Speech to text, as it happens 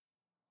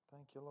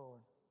Thank you, Lord.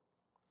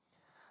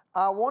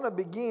 I want to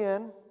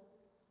begin,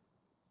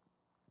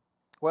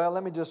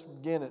 let me just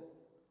begin at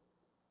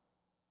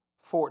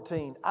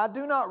 14. I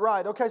do not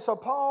write. Okay, so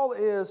Paul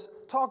is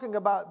talking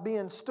about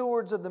being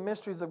stewards of the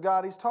mysteries of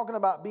God. He's talking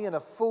about being a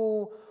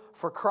fool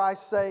for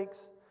Christ's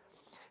sakes.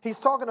 He's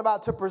talking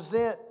about to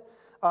present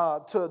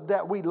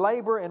that we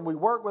labor and we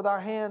work with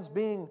our hands,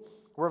 being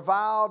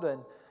reviled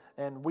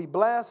and we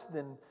bless,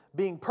 and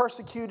being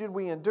persecuted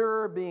we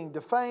endure, being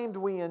defamed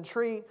we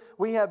entreat.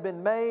 We have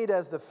been made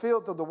as the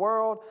filth of the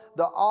world,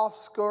 the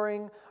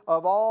offscouring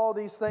of all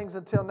these things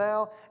until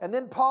now. And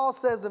then Paul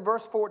says in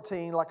verse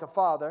 14, like a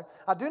father,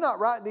 I do not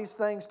write these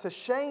things to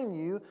shame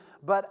you,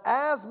 but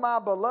as my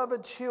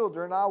beloved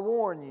children, I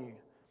warn you.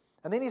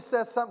 And then he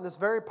says something that's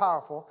very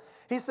powerful.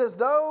 He says,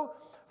 though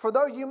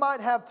you might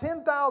have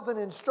 10,000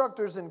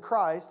 instructors in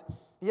Christ,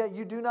 yet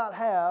you do not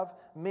have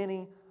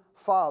many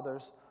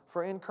fathers.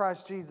 For in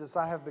Christ Jesus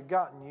I have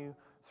begotten you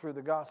through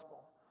the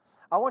gospel.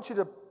 I want you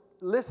to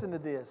listen to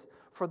this.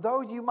 For though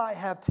you might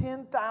have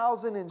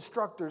 10,000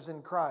 instructors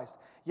in Christ,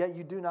 yet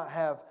you do not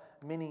have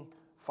many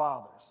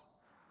fathers.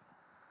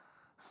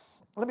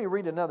 Let me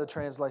read another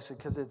translation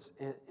because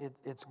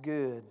it's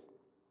good.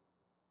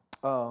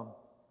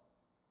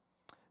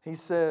 He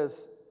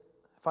says,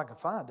 if I can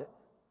find it,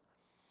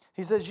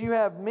 he says, you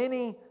have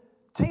many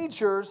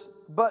teachers,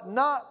 but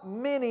not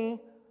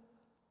many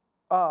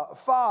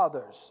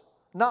fathers.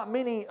 Not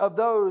many of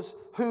those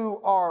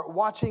who are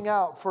watching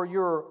out for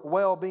your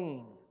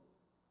well-being.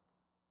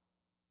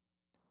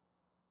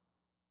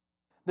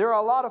 There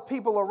are a lot of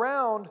people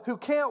around who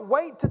can't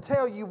wait to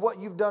tell you what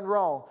you've done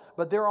wrong,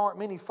 but there aren't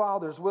many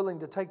fathers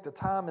willing to take the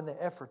time and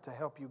the effort to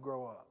help you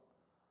grow up.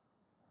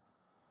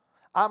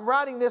 I'm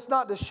writing this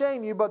not to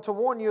shame you, but to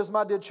warn you as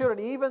my dear children.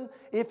 Even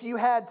if you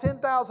had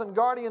 10,000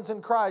 guardians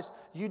in Christ,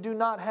 you do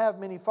not have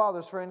many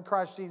fathers, for in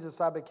Christ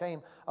Jesus I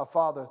became a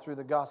father through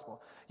the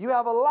gospel. You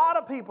have a lot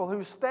of people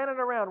who's standing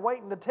around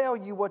waiting to tell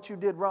you what you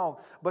did wrong,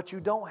 but you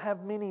don't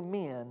have many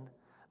men,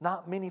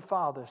 not many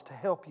fathers to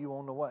help you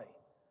on the way.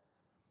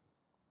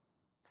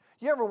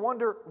 You ever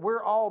wonder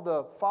where all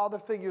the father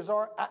figures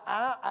are?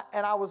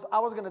 I was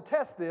going to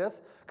test this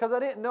because I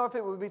didn't know if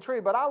it would be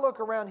true. But I look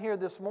around here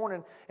this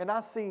morning and I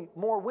see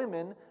more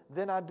women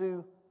than I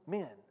do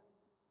men.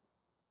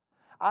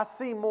 I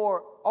see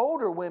more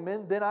older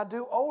women than I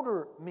do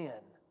older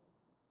men.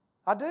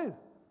 I do.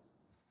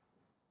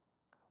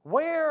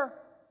 Where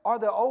are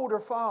the older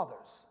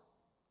fathers?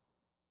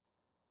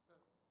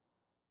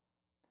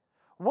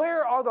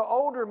 Where are the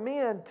older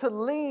men to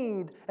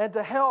lead and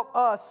to help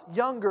us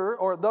younger,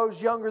 or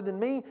those younger than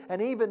me, and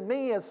even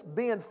me as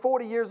being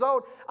 40 years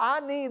old?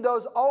 I need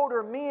those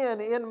older men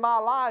in my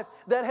life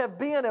that have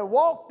been and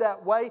walked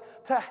that way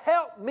to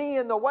help me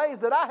in the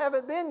ways that I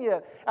haven't been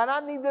yet. And I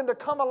need them to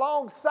come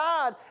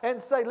alongside and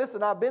say,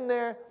 listen, I've been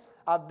there,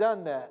 I've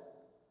done that.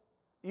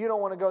 You don't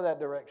want to go that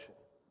direction.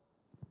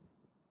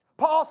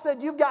 Paul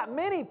said, you've got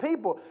many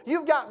people,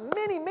 you've got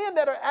many men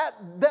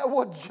that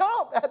will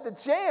jump at the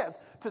chance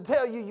to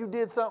tell you you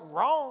did something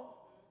wrong.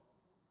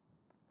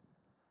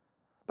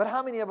 But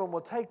how many of them will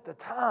take the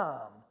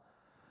time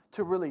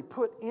to really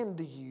put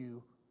into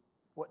you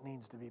what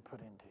needs to be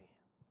put into you?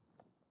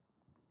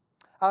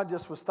 I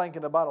just was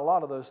thinking about a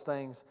lot of those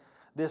things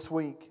this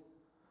week.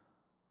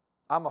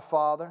 I'm a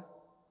father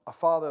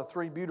of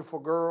 3 beautiful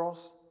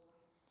girls,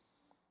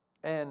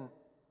 and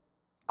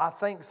I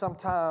think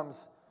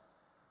sometimes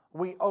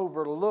we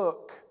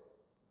overlook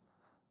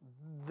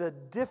the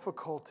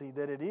difficulty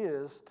that it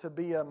is to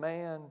be a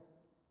man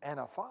and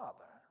a father.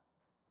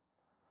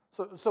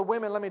 So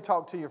women, let me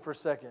talk to you for a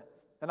second.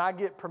 And I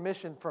get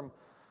permission from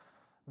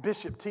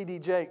Bishop T.D.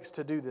 Jakes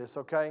to do this,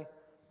 okay?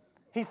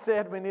 He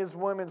said in his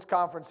women's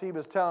conference, he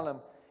was telling them,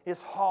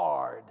 it's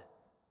hard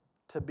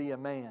to be a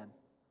man.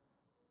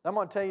 I'm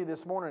going to tell you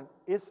this morning,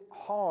 it's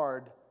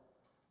hard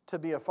to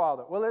be a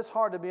father. Well, it's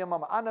hard to be a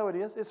mama. I know it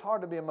is. It's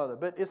hard to be a mother.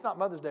 But it's not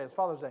Mother's Day, it's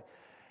Father's Day.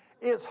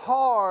 It's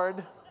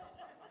hard.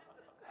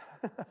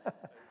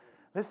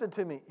 Listen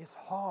to me. It's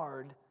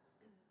hard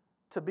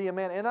to be a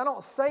man. And I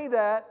don't say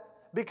that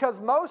because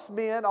most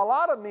men, a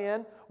lot of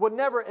men, would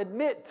never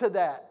admit to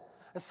that.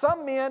 And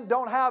some men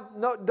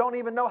don't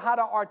even know how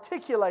to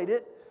articulate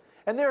it.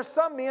 And there are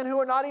some men who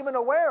are not even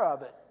aware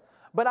of it.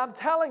 But I'm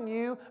telling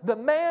you, the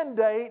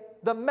mandate,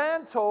 the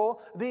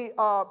mantle, the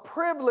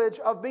privilege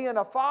of being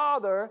a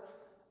father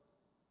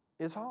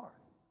is hard.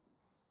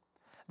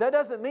 That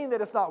doesn't mean that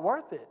it's not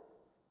worth it.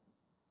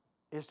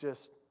 It's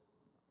just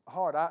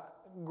hard.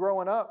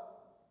 Growing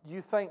up, you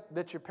think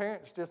that your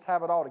parents just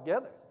have it all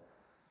together.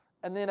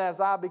 And then as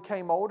I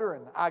became older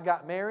and I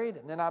got married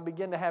and then I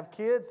began to have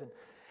kids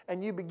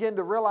and you begin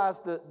to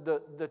realize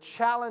the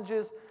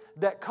challenges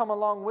that come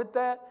along with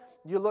that,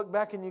 you look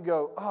back and you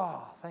go,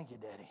 oh, thank you,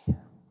 Daddy.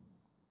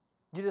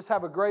 You just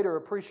have a greater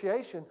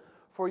appreciation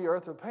for your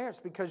earthly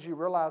parents because you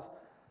realize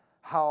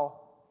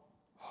how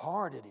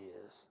hard it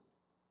is.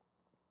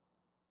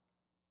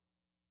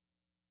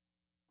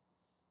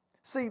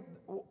 See,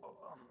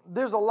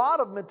 there's a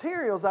lot of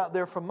materials out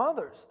there for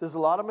mothers. There's a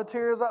lot of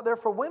materials out there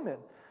for women.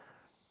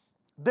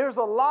 there's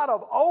a lot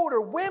of older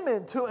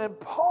women to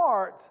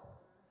impart.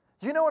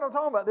 You know what I'm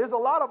talking about? There's a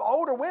lot of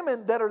older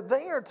women that are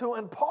there to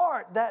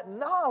impart that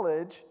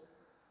knowledge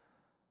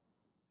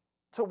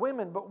to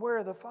women, but where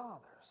are the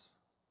fathers?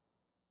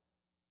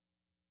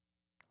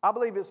 I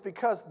believe it's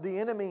because the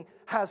enemy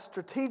has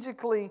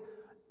strategically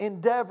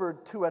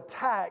endeavored to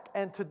attack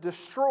and to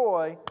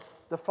destroy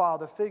the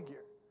father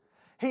figure.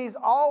 He's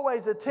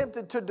always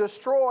attempted to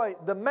destroy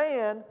the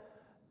man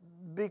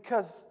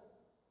because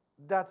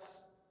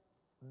that's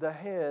the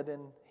head,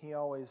 and he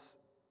always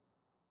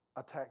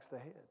attacks the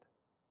head.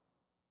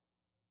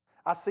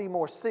 I see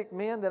more sick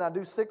men than I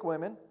do sick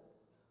women.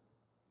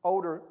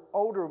 Older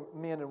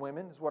men and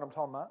women is what I'm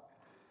talking about.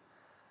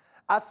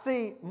 I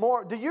see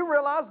more. Do you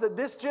realize that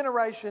this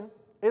generation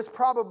is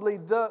probably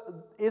the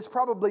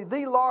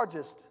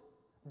largest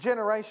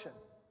generation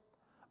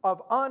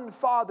of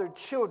unfathered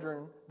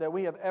children that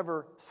we have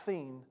ever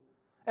seen?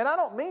 And I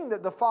don't mean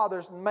that the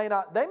fathers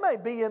they may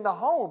be in the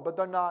home, but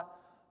they're not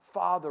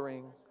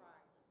fathering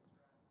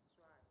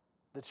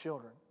the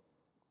children.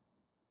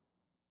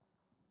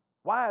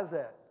 Why is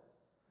that?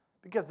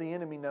 Because the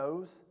enemy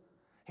knows.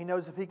 He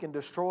knows if he can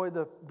destroy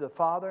the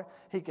father,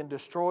 he can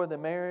destroy the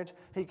marriage,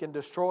 he can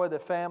destroy the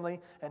family,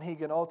 and he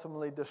can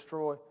ultimately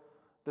destroy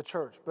the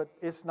church. But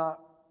it's not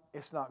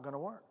going to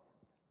work.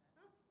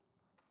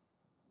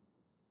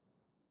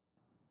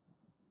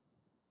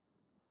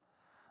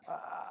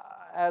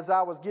 As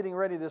I was getting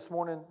ready this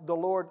morning,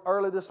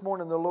 early this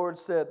morning, the Lord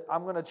said,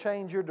 I'm going to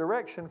change your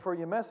direction for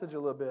your message a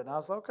little bit. And I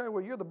was like, okay,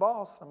 well, you're the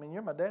boss. I mean,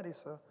 you're my daddy,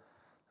 so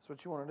that's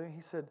what you want to do.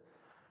 He said,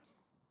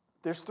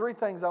 there's 3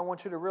 things I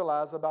want you to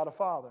realize about a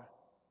father.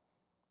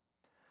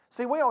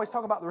 See, we always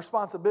talk about the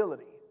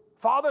responsibility.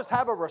 Fathers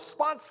have a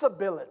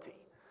responsibility.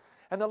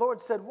 And the Lord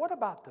said, what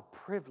about the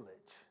privilege?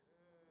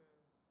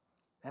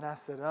 And I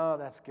said, oh,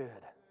 that's good.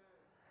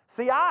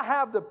 See, I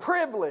have the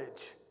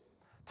privilege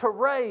to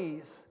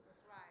raise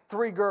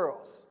 3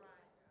 girls.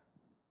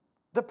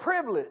 The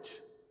privilege.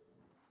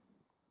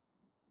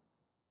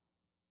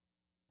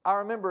 I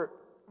remember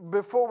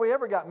before we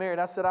ever got married,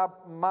 I said,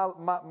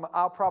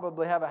 I'll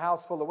probably have a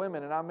house full of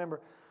women. And I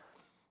remember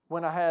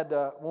when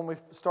we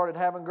started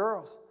having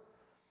girls,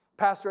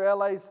 Pastor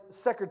L.A.'s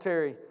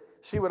secretary,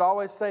 she would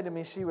always say to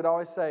me,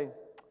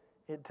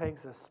 it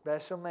takes a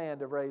special man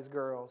to raise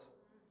girls.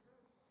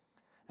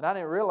 And I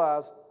didn't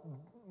realize,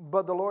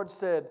 but the Lord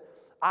said,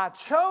 I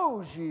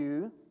chose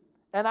you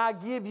and I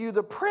give you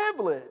the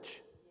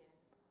privilege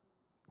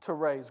to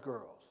raise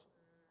girls.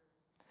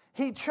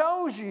 He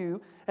chose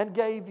you and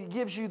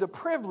gives you the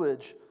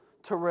privilege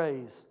to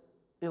raise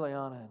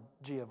Ileana and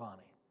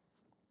Giovanni.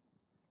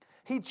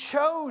 He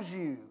chose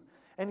you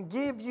and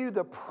give you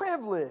the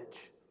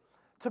privilege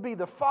to be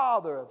the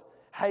father of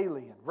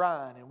Haley and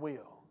Ryan and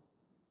Will.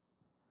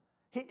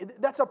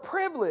 That's a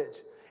privilege.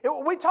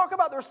 We talk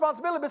about the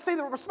responsibility, but see,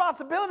 the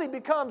responsibility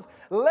becomes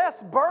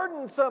less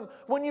burdensome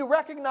when you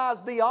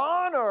recognize the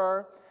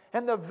honor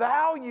and the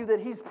value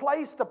that He's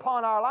placed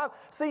upon our life.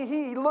 See,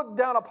 He looked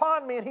down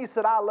upon me and He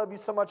said, I love you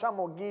so much, I'm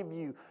going to give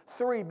you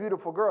 3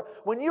 beautiful girls.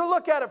 When you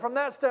look at it from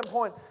that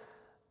standpoint,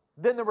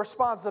 then the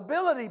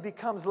responsibility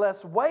becomes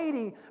less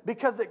weighty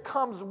because it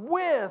comes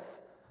with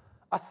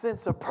a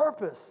sense of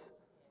purpose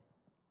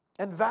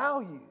and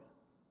value.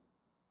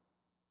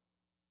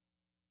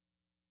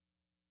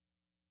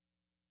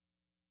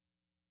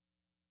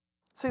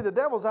 See, the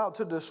devil's out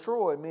to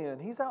destroy men.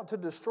 He's out to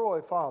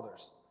destroy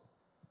fathers.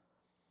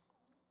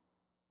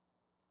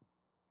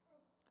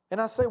 And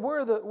I say,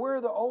 where are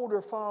the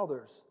older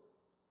fathers?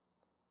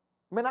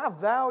 I mean, I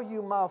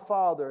value my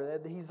father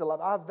that he's alive.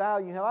 I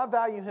value him. I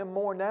value him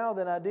more now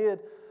than I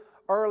did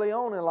early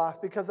on in life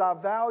because I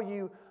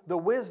value the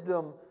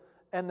wisdom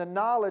and the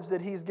knowledge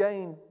that he's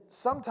gained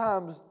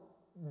sometimes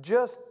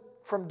just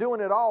from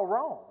doing it all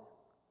wrong.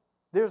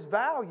 There's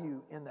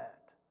value in that.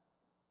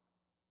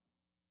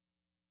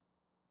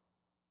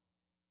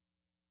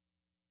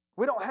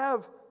 We don't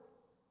have,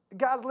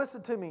 guys,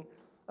 listen to me.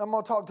 I'm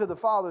going to talk to the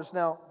fathers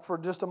now for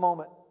just a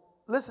moment.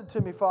 Listen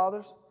to me,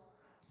 fathers.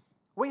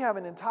 We have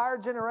an entire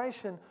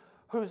generation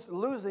who's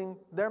losing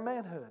their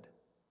manhood.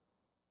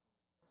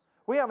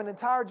 We have an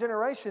entire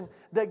generation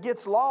that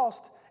gets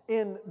lost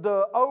in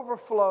the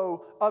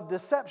overflow of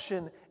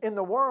deception in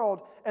the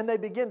world, and they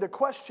begin to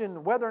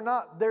question whether or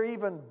not they're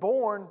even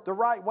born the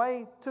right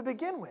way to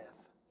begin with.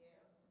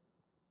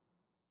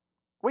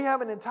 We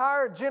have an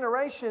entire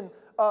generation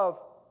of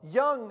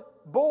young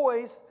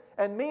boys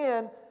and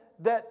men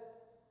that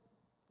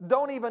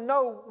don't even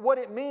know what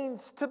it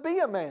means to be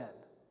a man.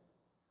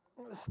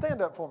 Stand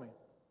up for me.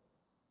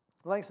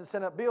 Langston,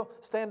 stand up. Bill,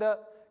 stand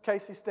up.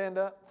 Casey, stand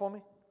up for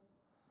me.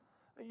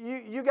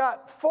 You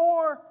got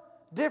 4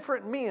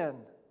 different men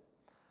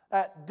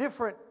at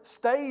different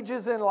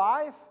stages in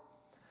life.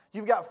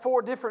 You've got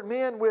 4 different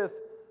men with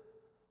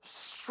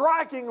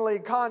strikingly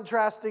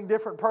contrasting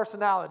different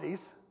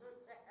personalities.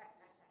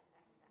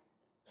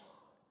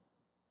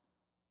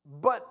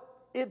 But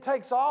it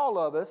takes all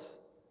of us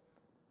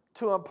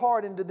to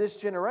impart into this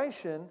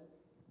generation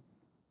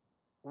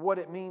what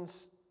it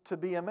means to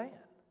be a man.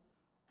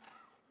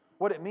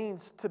 what it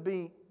means to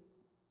be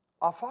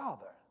a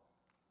father.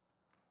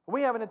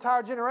 We have an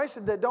entire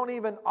generation that don't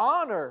even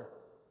honor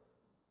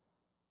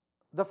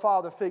the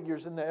father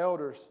figures and the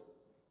elders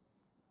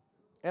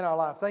in our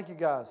life. Thank you,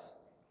 guys.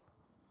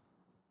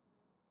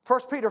 1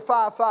 Peter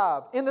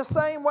 5:5. In the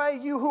same way,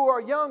 you who are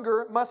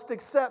younger must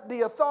accept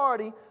the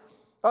authority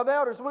of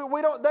elders. They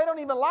don't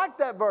even like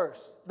that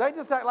verse. They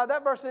just act like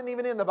that verse isn't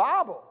even in the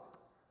Bible.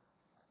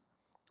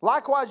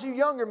 Likewise, you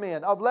younger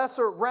men of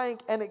lesser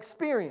rank and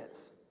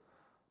experience.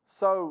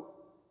 So,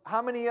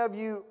 how many of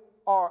you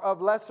are of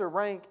lesser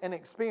rank and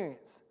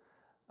experience?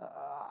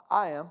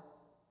 I am.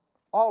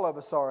 All of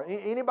us are.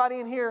 Anybody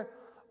in here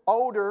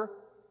older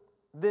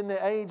than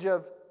the age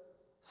of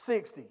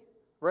 60?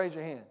 Raise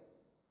your hand.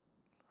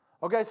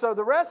 Okay, so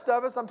the rest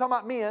of us, I'm talking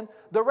about men,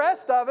 the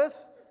rest of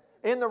us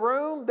in the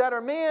room that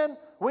are men,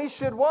 we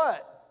should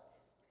what?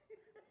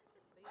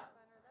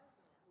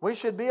 We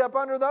should be up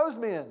under those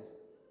men.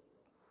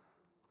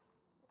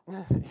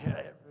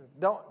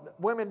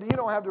 Women, you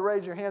don't have to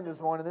raise your hand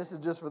this morning. This is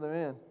just for the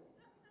men.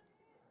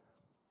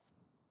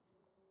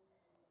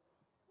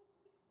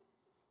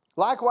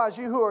 Likewise,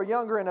 you who are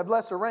younger and of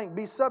lesser rank,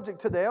 be subject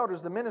to the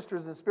elders, the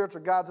ministers, and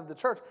spiritual guides of the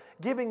church,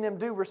 giving them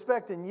due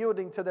respect and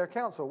yielding to their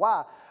counsel.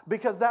 Why?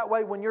 Because that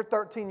way, when you're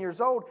 13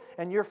 years old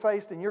and you're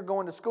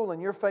going to school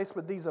and you're faced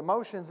with these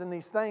emotions and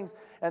these things,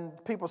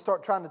 and people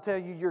start trying to tell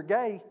you you're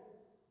gay,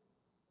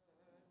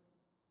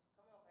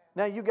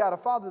 now you got a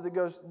father that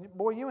goes,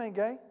 boy, you ain't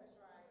gay.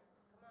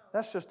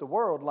 That's just the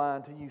world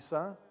lying to you,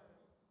 son.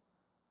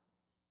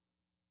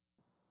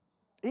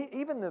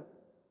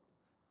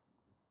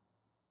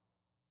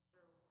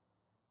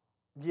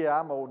 Yeah,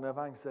 I'm old enough,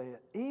 I can say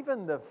it.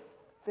 Even the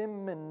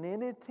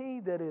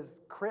femininity that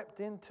is crept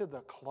into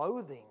the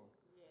clothing.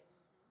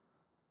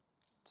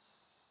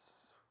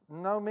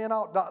 No, men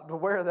ought not to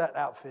wear that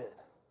outfit.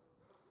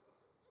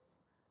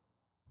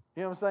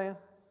 You know what I'm saying?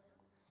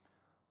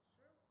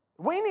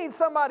 We need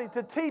somebody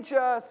to teach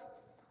us,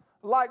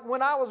 like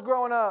when I was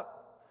growing up,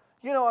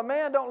 you know, a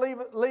man don't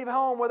leave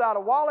home without a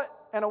wallet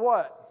and a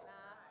what?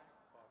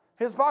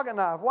 His pocket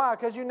knife. Why?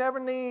 Because you never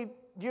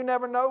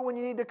know when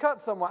you need to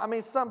cut someone. I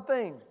mean,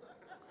 something.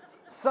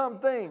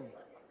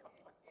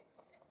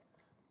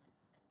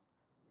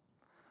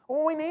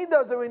 Well, we need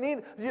those. We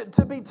need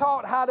to be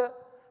taught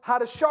how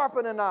to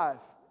sharpen a knife.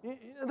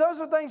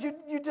 Those are things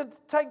you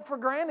just take for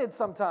granted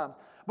sometimes.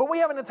 But we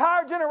have an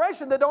entire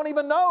generation that don't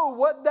even know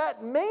what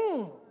that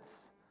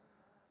means.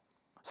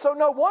 So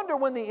no wonder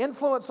when the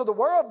influence of the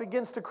world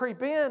begins to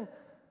creep in,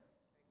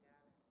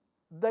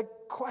 they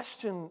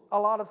question a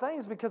lot of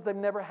things because they've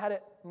never had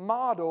it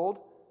modeled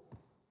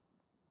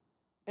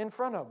in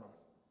front of them.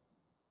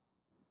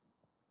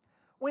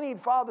 We need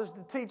fathers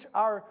to teach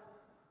our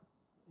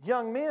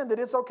young men that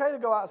it's okay to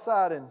go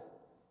outside and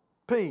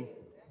pee.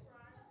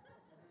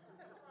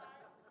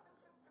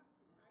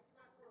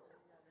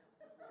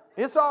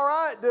 It's all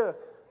right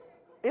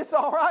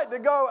to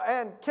go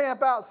and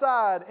camp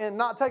outside and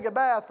not take a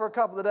bath for a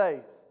couple of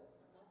days.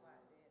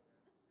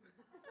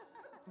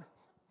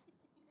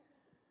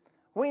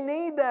 We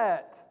need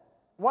that.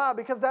 Why?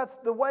 Because that's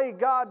the way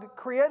God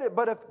created.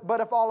 But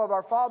if all of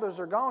our fathers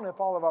are gone, if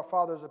all of our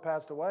fathers have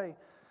passed away,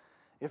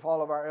 if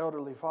all of our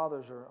elderly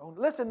fathers are...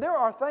 Listen, there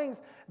are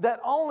things that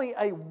only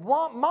a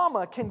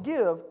mama can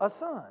give a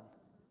son.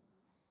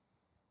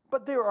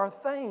 But there are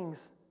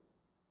things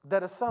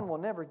that a son will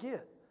never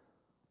get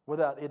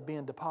without it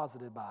being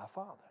deposited by a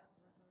father.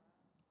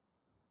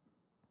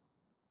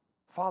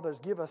 Fathers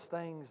give us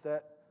things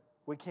that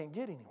we can't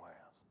get anywhere else.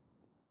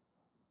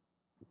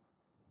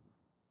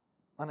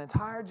 An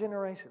entire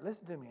generation,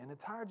 listen to me, an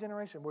entire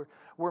generation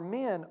where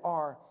men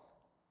are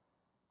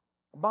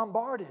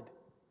bombarded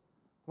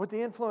with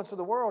the influence of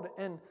the world,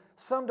 and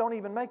some don't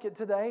even make it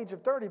to the age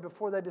of 30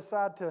 before they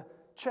decide to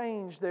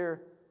change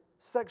their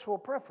sexual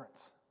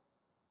preference.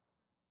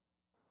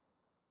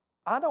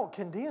 I don't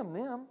condemn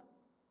them.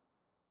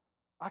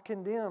 I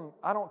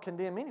don't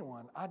condemn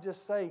anyone. I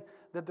just say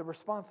that the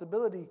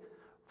responsibility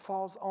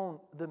falls on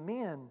the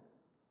men,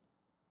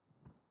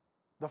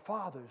 the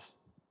fathers,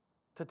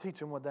 to teach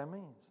them what that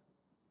means.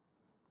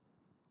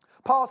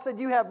 Paul said,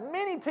 you have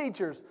many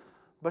teachers,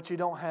 but you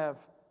don't have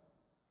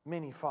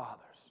many fathers.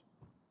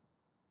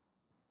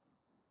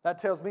 That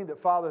tells me that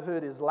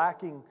fatherhood is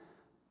lacking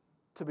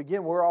to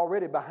begin. We're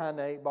already behind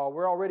the 8 ball.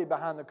 We're already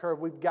behind the curve.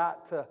 We've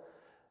got to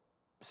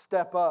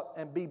step up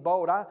and be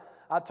bold.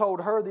 I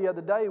told her the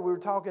other day, we were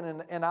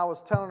talking, and I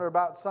was telling her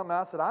about something.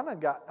 I said,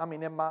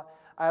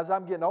 as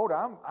I'm getting older,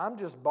 I'm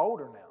just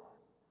bolder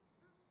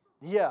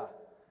now.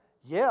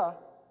 Yeah.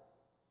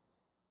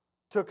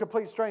 To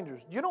complete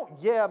strangers. You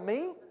don't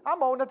me.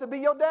 I'm old enough to be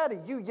your daddy.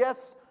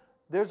 Yes,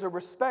 there's a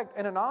respect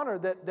and an honor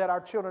that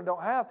our children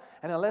don't have.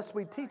 And unless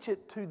we teach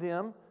it to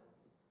them,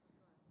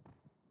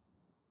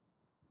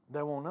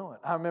 they won't know it.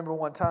 I remember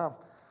one time,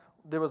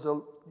 there was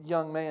a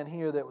young man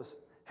here that was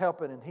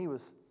helping, and he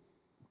was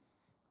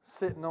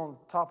sitting on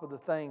top of the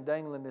thing,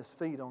 dangling his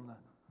feet on the...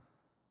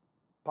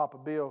 Papa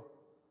Bill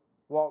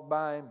walked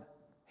by him.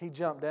 He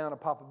jumped down,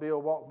 and Papa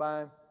Bill walked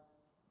by him.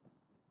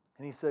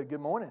 And he said,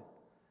 good morning.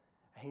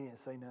 He didn't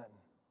say nothing.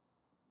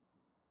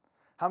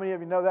 How many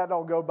of you know that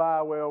don't go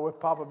by well with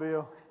Papa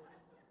Bill?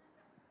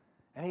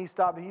 And he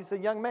stopped. He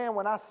said, young man,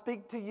 when I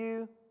speak to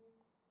you,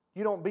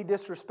 you don't be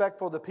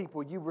disrespectful to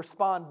people. You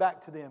respond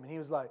back to them. And he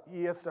was like,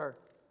 yes, sir.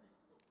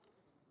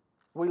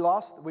 We've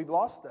lost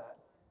that.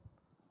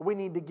 We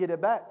need to get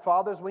it back.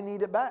 Fathers, we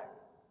need it back.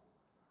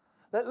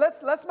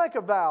 Let's make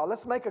a vow.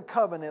 Let's make a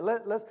covenant.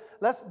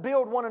 Let's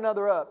build one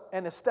another up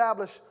and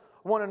establish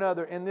one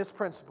another in this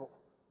principle.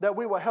 That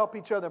we will help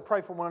each other and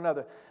pray for one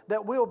another.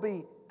 That we'll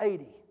be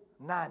 80,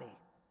 90,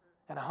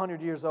 and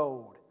 100 years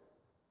old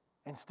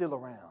and still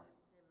around. Amen.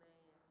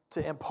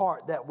 To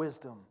impart that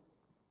wisdom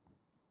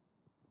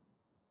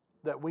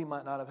that we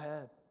might not have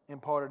had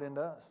imparted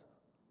into us.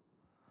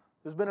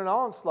 There's been an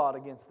onslaught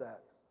against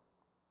that.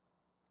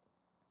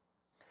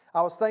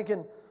 I was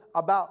thinking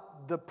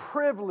about the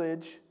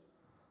privilege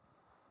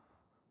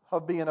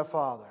of being a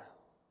father.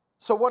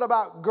 So what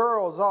about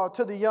girls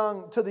to the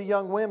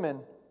young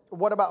women?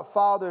 What about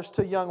fathers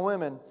to young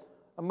women?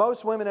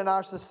 Most women in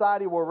our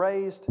society were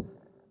raised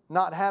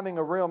not having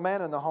a real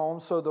man in the home,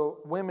 so the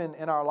women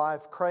in our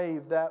life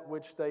crave that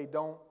which they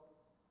don't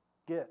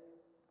get.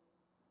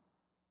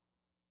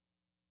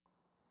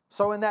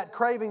 So in that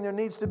craving,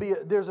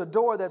 there's a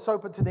door that's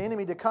open to the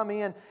enemy to come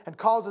in and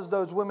causes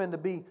those women to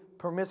be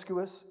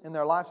promiscuous in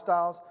their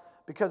lifestyles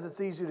because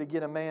it's easier to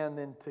get a man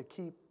than to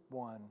keep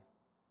one.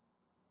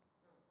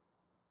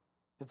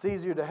 It's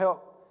easier to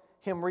help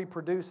him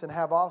reproduce and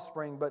have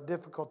offspring, but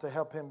difficult to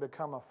help him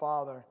become a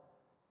father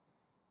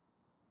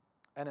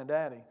and a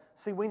daddy.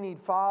 See, we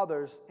need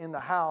fathers in the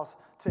house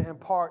to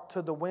impart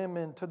to the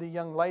women, to the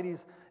young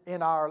ladies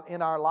in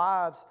our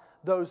lives,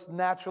 those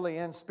naturally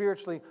and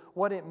spiritually,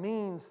 what it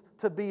means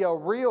to be a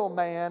real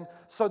man,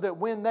 so that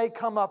when they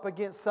come up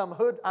against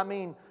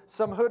so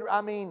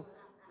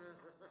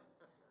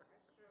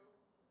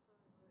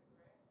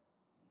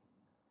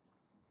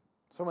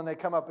when they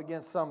come up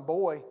against some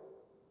boy,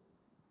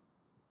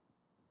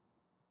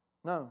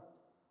 no.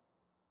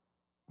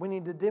 We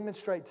need to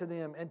demonstrate to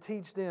them and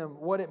teach them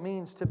what it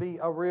means to be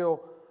a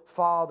real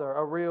father,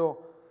 a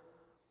real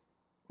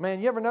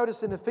man. You ever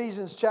notice in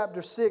Ephesians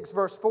chapter 6,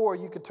 verse 4,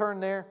 you could turn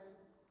there.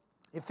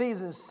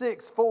 Ephesians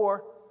 6,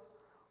 4.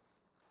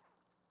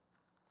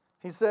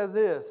 He says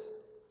this.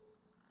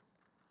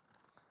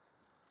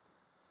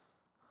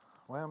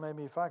 Well,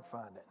 maybe if I can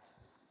find it.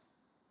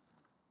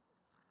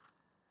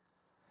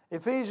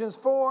 Ephesians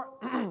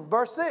 4,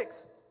 verse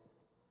 6.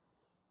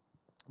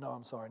 No,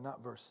 I'm sorry,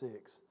 not verse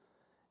 6.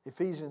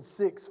 Ephesians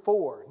 6,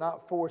 4,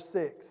 not 4,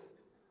 6.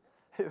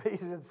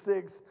 Ephesians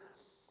 6,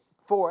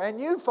 4. And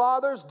you,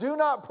 fathers, do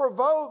not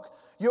provoke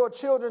your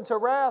children to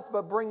wrath,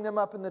 but bring them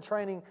up in the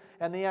training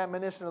and the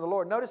admonition of the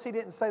Lord. Notice he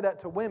didn't say that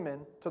to women,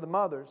 to the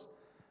mothers.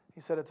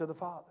 He said it to the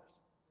fathers.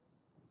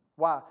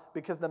 Why?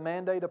 Because the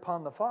mandate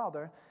upon the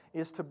father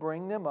is to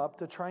bring them up,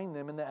 to train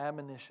them in the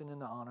admonition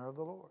and the honor of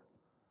the Lord.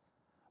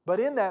 But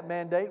in that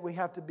mandate, we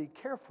have to be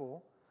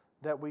careful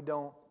that we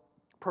don't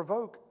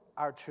provoke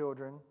our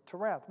children to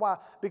wrath. Why?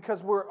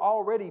 Because we're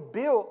already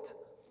built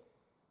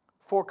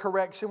for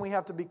correction. We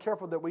have to be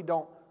careful that we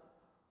don't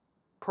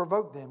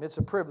provoke them. It's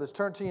a privilege.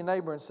 Turn to your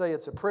neighbor and say,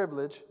 it's a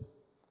privilege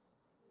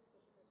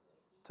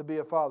to be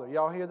a father.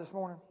 Y'all here this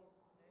morning?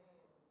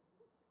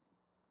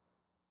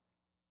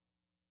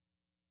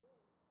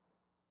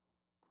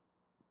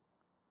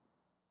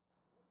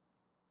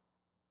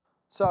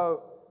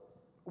 So,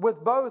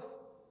 with both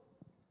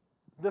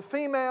the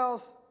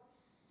females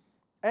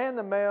and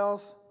the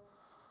males,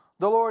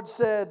 the Lord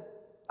said,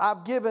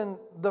 I've given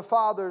the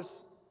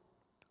fathers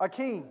a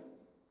key.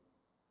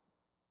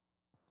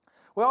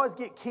 We always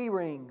get key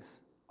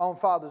rings on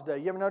Father's Day.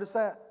 You ever notice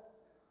that?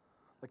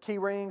 The key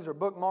rings or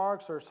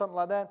bookmarks or something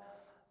like that.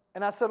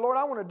 And I said, Lord,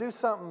 I want to do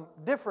something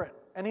different.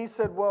 And he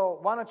said, well,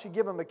 why don't you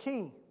give them a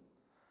key?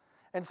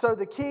 And so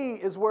the key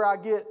is where I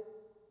get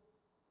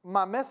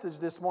my message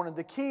this morning.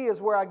 The key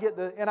is where I get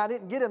and I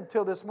didn't get them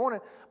till this morning,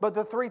 but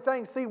the three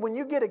things. See, when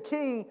you get a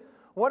key,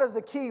 what does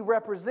the key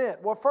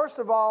represent? Well, first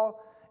of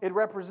all, it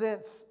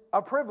represents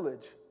a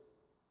privilege.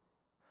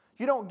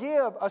 You don't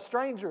give a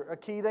stranger a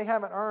key. They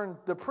haven't earned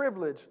the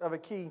privilege of a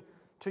key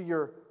to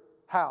your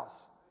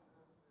house.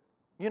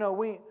 You know,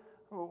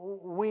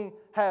 we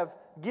have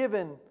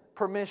given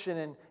permission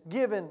and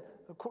given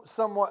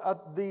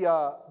somewhat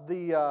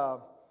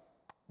the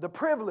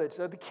privilege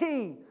of the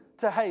key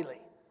to Haley.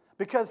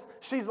 Because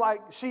she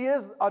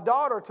is a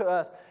daughter to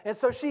us. And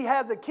so she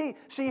has a key.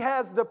 She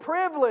has the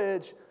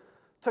privilege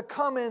to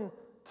come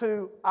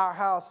into our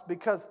house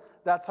because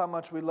that's how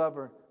much we love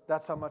her.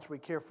 That's how much we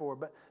care for her.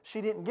 But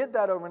she didn't get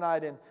that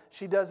overnight, and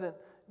she doesn't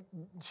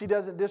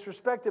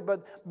disrespect it.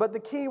 But the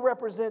key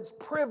represents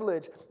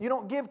privilege. You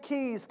don't give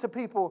keys to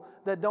people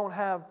that don't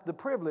have the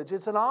privilege.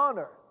 It's an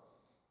honor.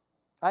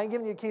 I ain't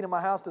giving you a key to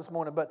my house this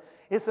morning, but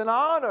it's an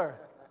honor.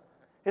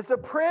 It's a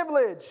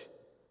privilege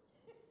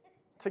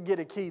to get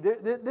a key.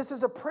 This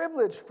is a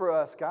privilege for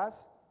us, guys.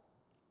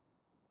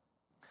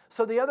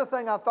 So the other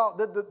thing I thought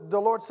that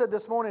the Lord said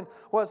this morning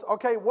was,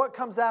 okay, what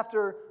comes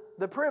after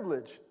the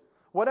privilege?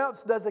 What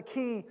else does a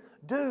key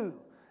do?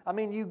 I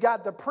mean, you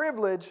got the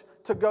privilege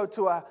to go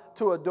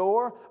to a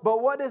door,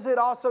 but what does it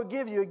also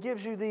give you? It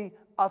gives you the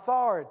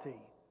authority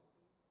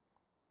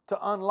to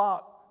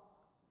unlock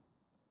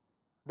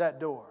that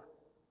door.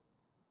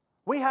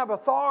 We have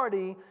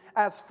authority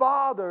as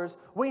fathers.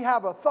 We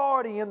have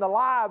authority in the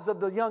lives of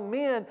the young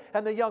men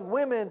and the young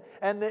women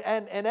and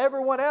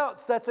everyone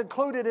else that's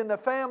included in the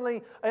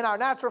family, in our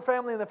natural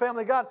family and the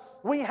family of God.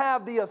 We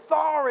have the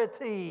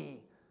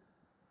authority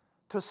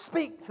to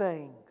speak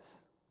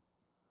things,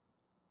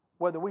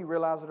 whether we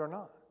realize it or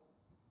not.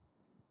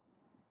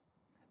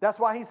 That's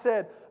why he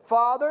said,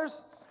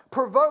 fathers,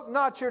 provoke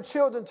not your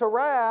children to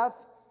wrath,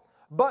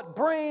 but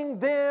bring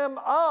them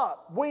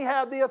up. We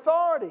have the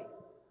authority.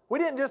 We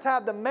didn't just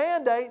have the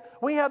mandate,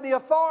 we have the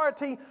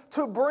authority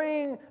to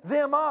bring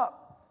them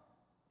up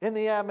in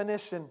the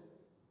admonition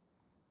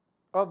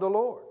of the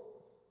Lord.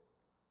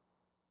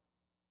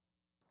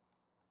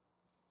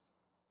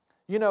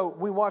 You know,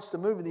 we watched a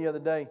movie the other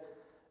day,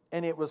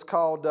 and it was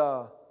called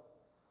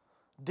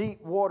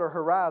Deepwater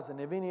Horizon.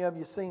 Have any of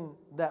you seen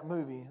that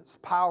movie? It's a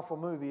powerful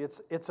movie.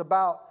 It's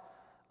about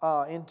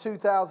in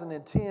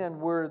 2010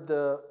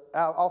 where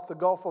off the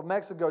Gulf of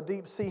Mexico,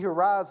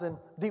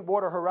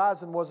 Deepwater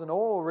Horizon was an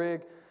oil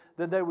rig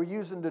that they were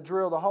using to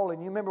drill the hole.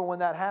 And you remember when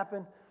that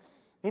happened?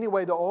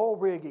 Anyway, the oil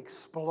rig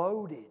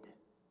exploded.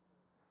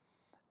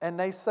 And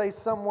they say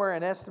somewhere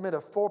an estimate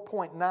of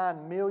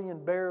 4.9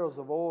 million barrels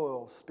of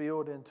oil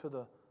spilled into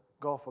the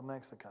Gulf of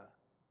Mexico.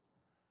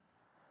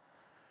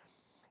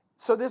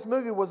 So this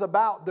movie was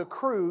about the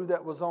crew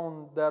that was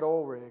on that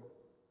oil rig.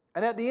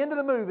 And at the end of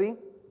the movie,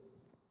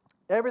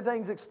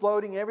 everything's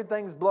exploding,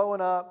 everything's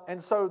blowing up.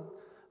 And so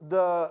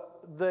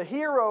the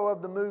hero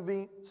of the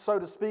movie, so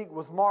to speak,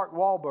 was Mark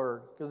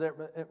Wahlberg, because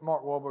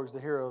Mark Wahlberg's the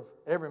hero of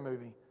every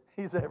movie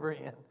he's ever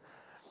in.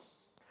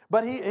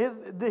 But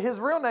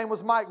his real name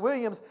was Mike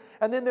Williams.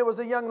 And then there was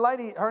a young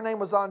lady, her name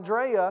was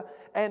Andrea,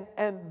 and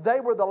they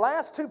were the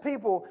last two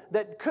people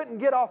that couldn't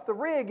get off the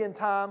rig in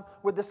time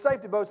with the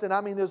safety boats. And I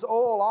mean, there's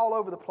oil all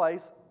over the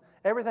place.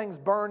 Everything's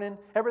burning,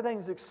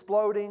 everything's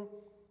exploding.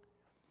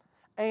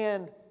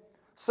 And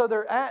so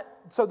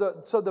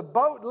the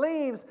boat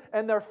leaves,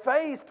 and they're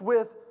faced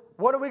with,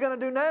 what are we going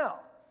to do now?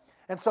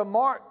 And so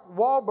Mark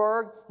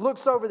Wahlberg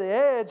looks over the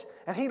edge,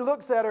 and he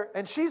looks at her,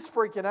 and she's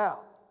freaking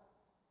out.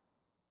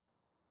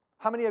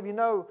 How many of you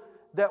know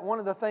that one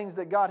of the things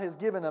that God has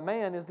given a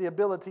man is the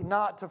ability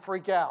not to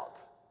freak out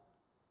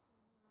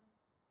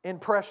in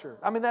pressure?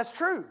 I mean, that's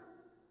true.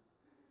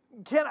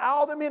 Can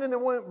all the men in the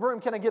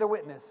room, can I get a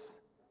witness?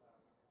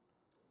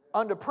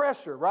 Under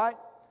pressure, right?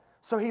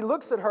 So he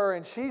looks at her,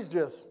 and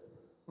she's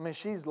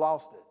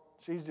lost it.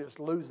 She's just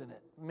losing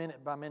it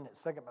minute by minute,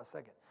 second by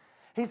second.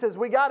 He says,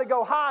 we got to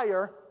go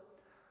higher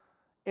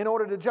in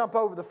order to jump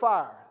over the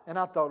fire. And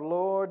I thought,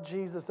 Lord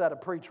Jesus, that'll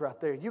preach right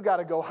there. You got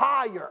to go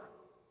higher.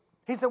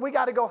 He said, we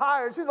got to go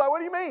higher. And she's like, what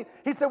do you mean?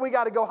 He said, we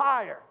got to go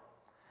higher.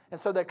 And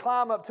so they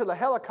climb up to the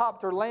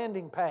helicopter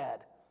landing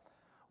pad,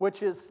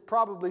 which is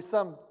probably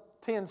some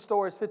 10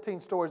 stories, 15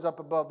 stories up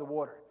above the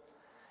water.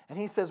 And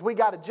he says, we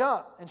got to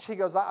jump. And she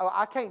goes,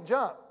 I can't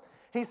jump.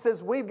 He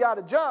says, we've got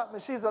to jump.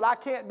 And she said, I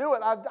can't do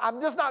it.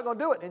 I'm just not going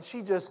to do it. And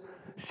she just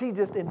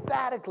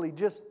emphatically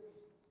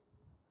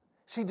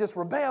she just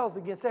rebels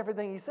against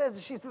everything he says.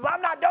 And she says,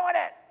 I'm not doing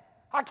it.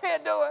 I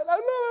can't do it.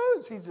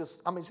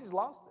 She's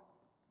lost it.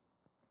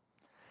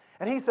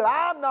 And he said,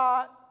 I'm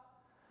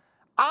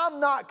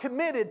not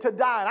committed to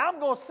dying. I'm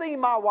going to see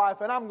my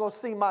wife and I'm going to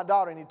see my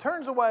daughter. And he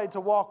turns away to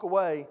walk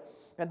away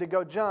and to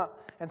go jump,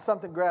 and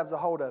something grabs a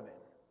hold of him.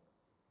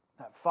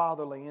 That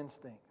fatherly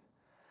instinct.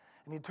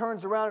 And he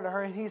turns around at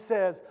her and he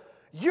says,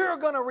 you're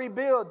going to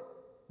rebuild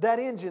that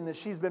engine that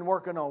she's been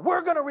working on.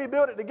 We're going to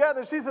rebuild it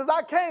together. She says,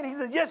 I can't. He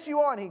says, yes, you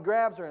are. And he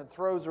grabs her and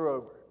throws her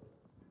over.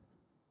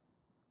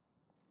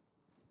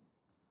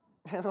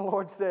 And the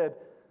Lord said,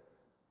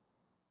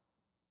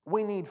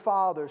 we need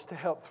fathers to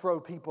help throw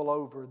people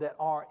over that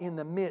are in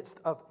the midst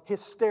of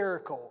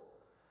hysterical.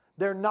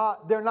 They're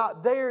not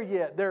there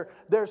yet. They're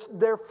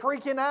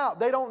freaking out.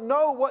 They don't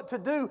know what to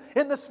do.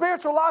 In the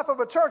spiritual life of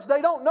a church, they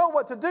don't know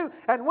what to do.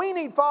 And we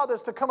need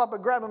fathers to come up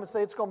and grab them and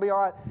say, it's going to be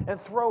all right, and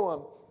throw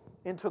them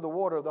into the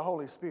water of the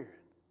Holy Spirit.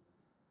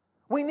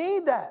 We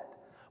need that.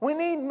 We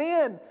need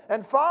men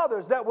and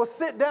fathers that will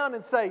sit down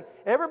and say,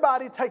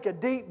 everybody take a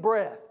deep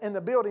breath, and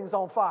the building's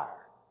on fire.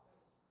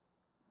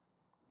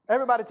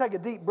 Everybody take a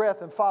deep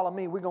breath and follow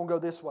me. We're going to go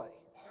this way.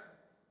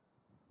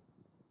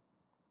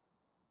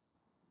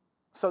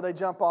 So they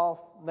jump off.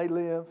 They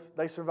live.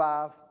 They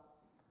survive.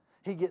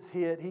 He gets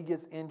hit. He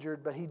gets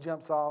injured, but he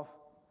jumps off.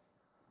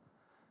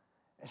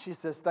 And she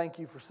says, thank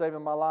you for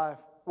saving my life.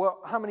 Well,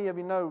 how many of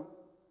you know,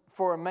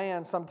 for a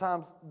man,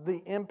 sometimes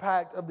the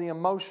impact of the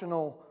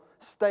emotional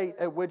state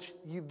at which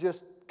you've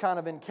just kind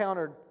of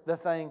encountered the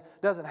thing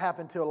doesn't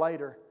happen till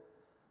later.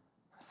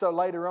 So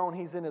later on,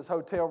 he's in his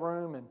hotel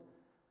room, and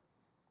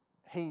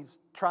he's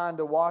trying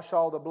to wash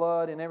all the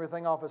blood and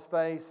everything off his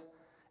face,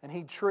 and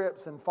he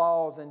trips and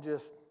falls and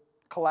just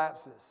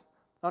collapses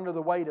under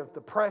the weight of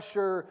the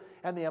pressure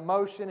and the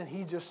emotion, and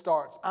he just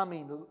starts,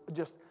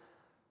 just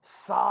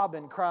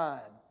sobbing, crying.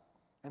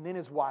 And then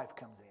his wife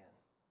comes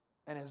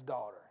in and his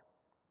daughter.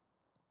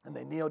 And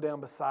they kneel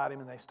down beside him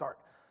and they start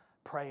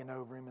praying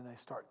over him and they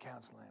start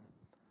counseling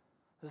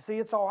him. See,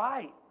 it's all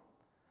right.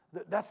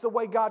 That's the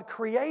way God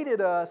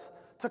created us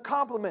to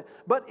complement.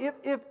 But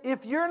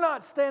if you're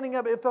not standing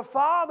up, if the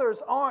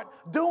fathers aren't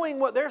doing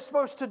what they're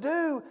supposed to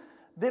do,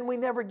 then we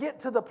never get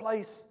to the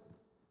place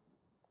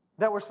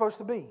that we're supposed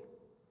to be.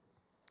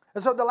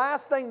 And so the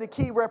last thing the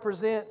key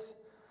represents,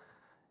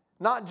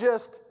 not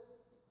just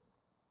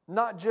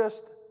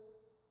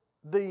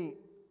the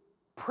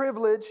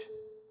privilege,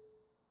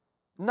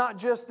 not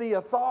just the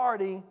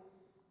authority,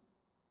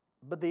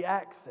 but the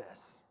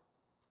access.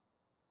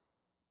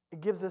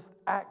 It gives us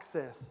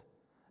access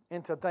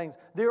into things.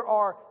 There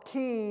are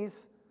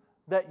keys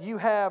that you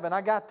have, and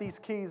I got these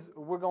keys.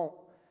 We're going to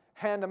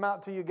hand them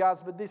out to you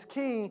guys, but this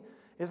key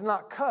is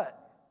not cut.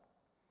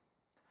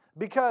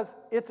 Because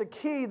it's a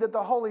key that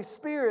the Holy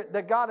Spirit,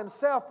 that God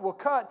Himself will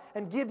cut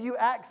and give you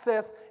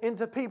access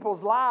into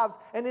people's lives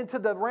and into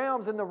the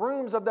realms and the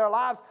rooms of their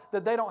lives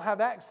that they don't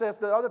have access,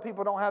 that other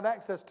people don't have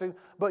access to,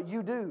 but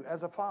you do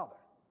as a father.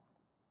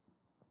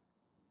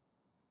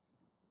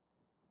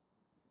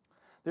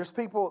 There's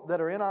people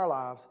that are in our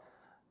lives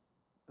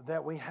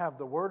that we have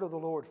the word of the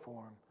Lord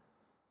for them.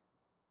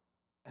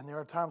 And there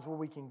are times where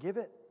we can give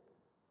it,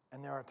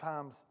 and there are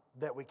times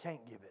that we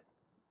can't give it.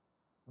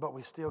 But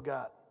we still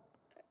got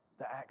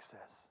the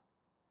access.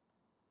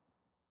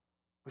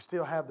 We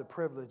still have the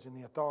privilege and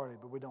the authority,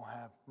 but we don't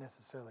have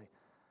necessarily,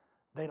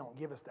 they don't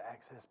give us the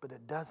access, but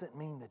it doesn't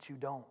mean that you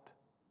don't.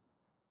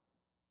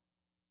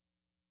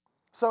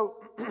 So,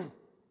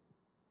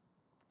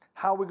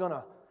 how are we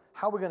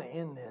gonna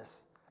end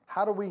this?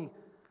 How do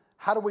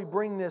we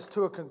bring this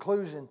to a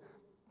conclusion?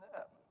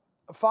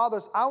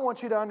 Fathers, I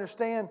want you to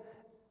understand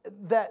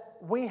that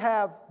we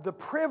have the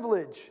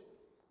privilege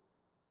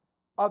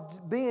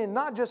of being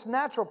not just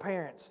natural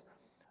parents,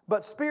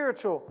 but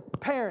spiritual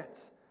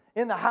parents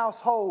in the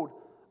household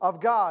of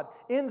God.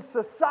 In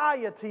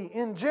society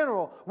in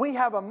general, we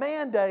have a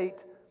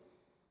mandate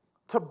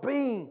to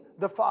be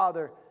the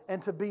father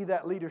and to be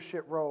that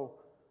leadership role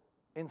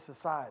in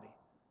society.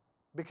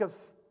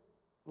 Because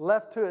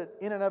left to it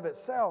in and of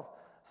itself,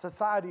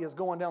 society is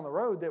going down the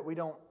road that we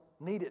don't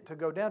need it to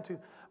go down to.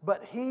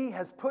 But He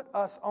has put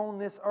us on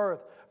this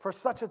earth for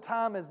such a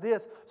time as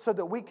this so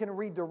that we can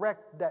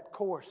redirect that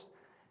course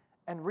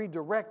and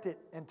redirect it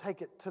and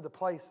take it to the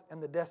place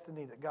and the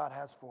destiny that God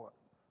has for it.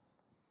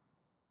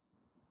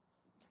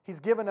 He's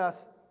given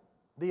us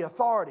the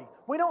authority.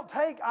 We don't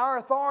take our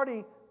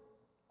authority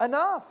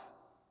enough.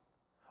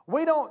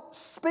 We don't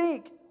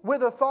speak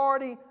with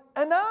authority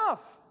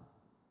enough.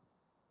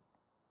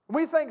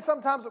 We think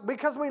sometimes,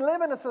 because we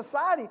live in a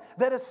society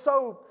that is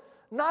so,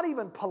 not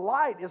even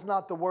polite is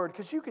not the word,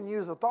 because you can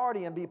use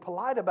authority and be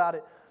polite about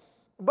it,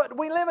 but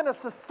we live in a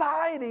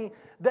society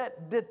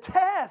that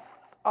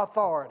detests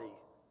authority.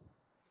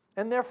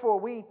 And therefore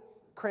we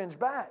cringe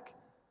back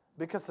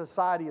because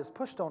society has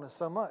pushed on us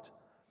so much.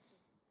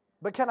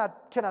 But can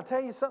I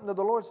tell you something that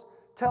the Lord's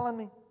telling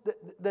me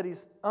that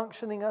He's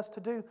unctioning us to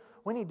do?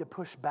 We need to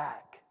push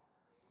back.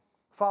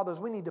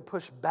 Fathers, we need to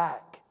push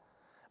back.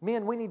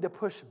 Men, we need to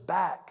push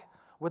back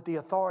with the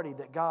authority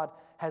that God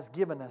has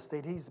given us,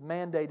 that He's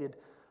mandated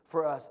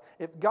for us.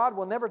 If God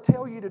will never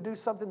tell you to do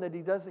something that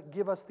He doesn't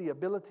give us the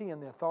ability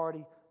and the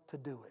authority to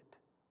do it.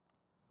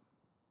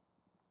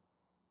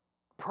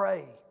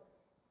 Pray.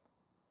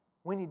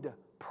 We need to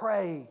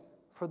pray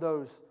for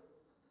those,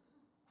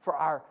 for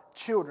our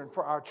children,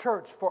 for our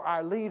church, for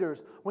our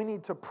leaders. We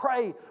need to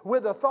pray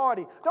with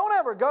authority. Don't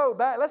ever go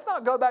back. Let's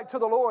not go back to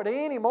the Lord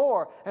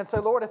anymore and say,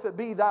 Lord, if it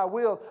be thy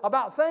will,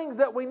 about things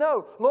that we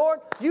know. Lord,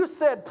 you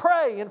said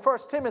pray in 1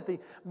 Timothy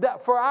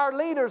that for our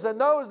leaders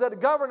and those that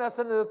govern us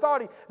in the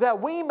authority,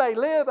 that we may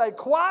live a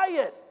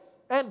quiet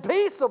and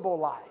peaceable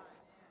life.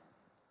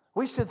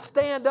 We should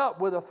stand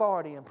up with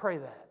authority and pray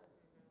that.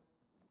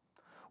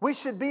 We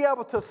should be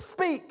able to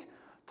speak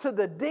to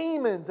the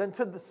demons and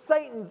to the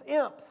Satan's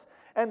imps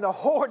and the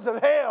hordes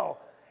of hell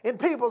in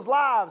people's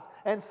lives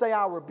and say,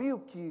 I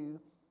rebuke you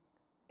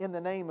in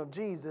the name of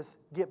Jesus.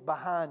 Get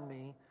behind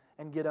me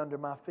and get under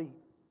my feet.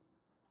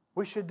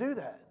 We should do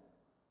that.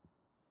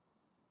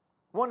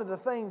 One of the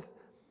things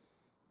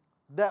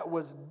that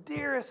was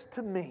dearest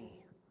to me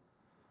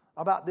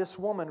about this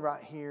woman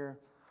right here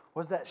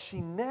was that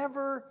she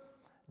never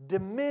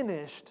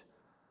diminished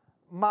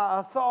my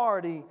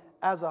authority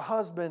as a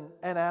husband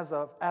and as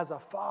a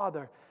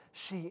father.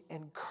 She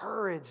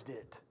encouraged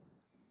it.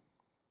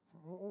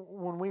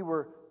 When we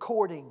were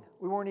courting,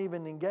 we weren't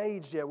even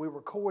engaged yet, we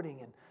were courting,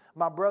 and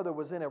my brother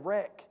was in a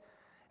wreck,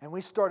 and we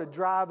started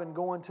driving,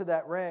 going to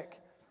that wreck,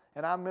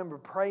 and I remember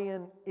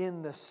praying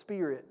in the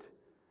Spirit,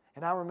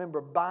 and I remember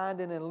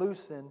binding and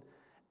loosing,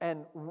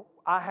 and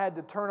I had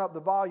to turn up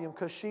the volume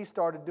because she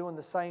started doing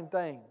the same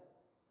thing.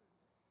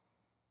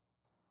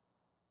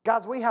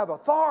 Guys, we have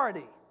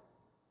authority.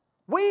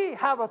 We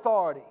have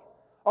authority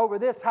over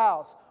this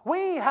house.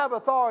 We have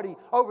authority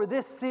over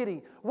this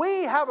city.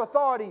 We have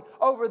authority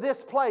over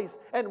this place.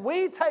 And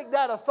we take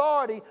that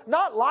authority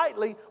not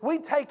lightly. We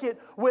take it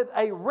with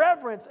a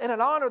reverence and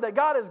an honor that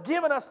God has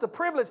given us the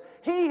privilege.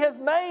 He has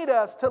made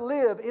us to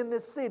live in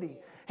this city.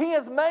 He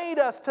has made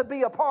us to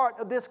be a part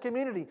of this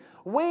community.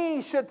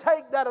 We should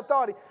take that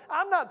authority.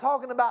 I'm not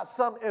talking about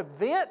some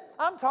event.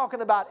 I'm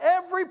talking about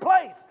every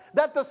place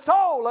that the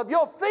sole of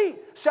your feet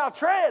shall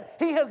tread.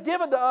 He has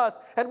given to us.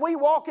 And we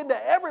walk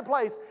into every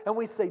place and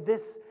we say,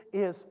 this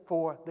is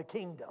for the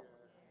kingdom.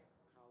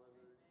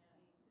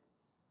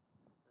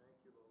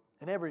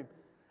 And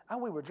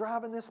we were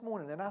driving this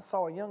morning and I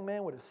saw a young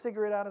man with a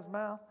cigarette out of his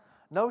mouth,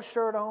 no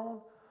shirt on,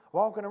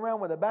 walking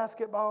around with a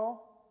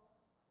basketball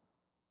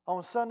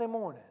on Sunday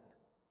morning.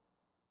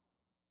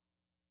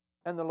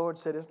 And the Lord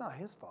said, it's not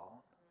his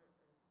fault.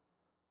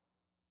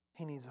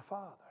 He needs a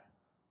father.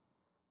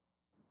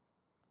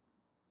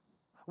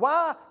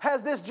 Why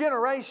has this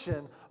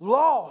generation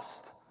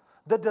lost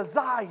the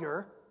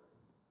desire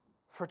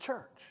for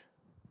church?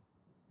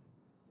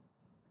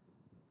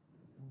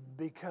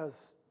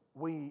 Because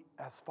we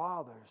as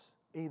fathers,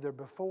 either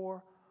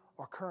before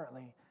or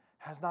currently,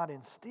 has not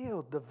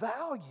instilled the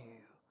value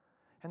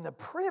and the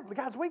privilege.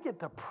 Guys, we get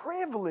the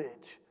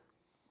privilege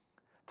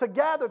to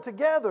gather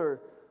together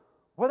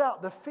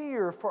without the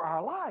fear for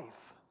our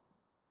life.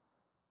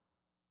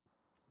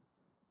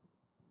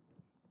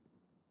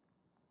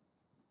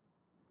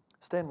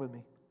 Stand with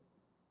me.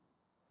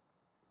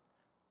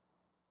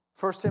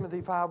 1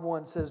 Timothy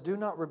 5:1 says, do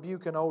not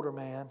rebuke an older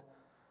man,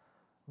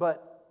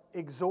 but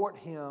exhort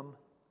him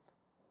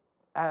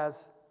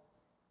as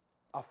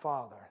a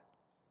father.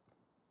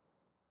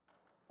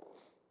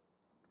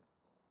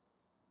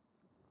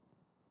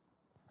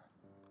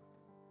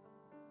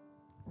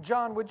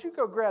 John, would you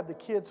go grab the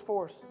kids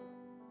for us,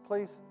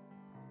 please?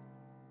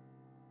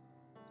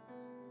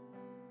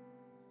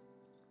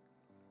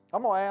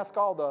 I'm going to ask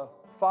all the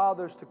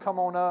fathers to come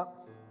on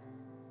up.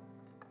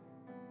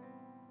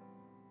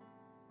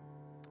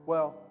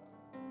 Well,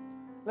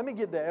 let me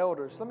get the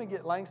elders. Let me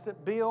get Langston,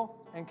 Bill,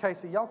 and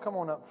Casey. Y'all come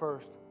on up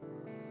first.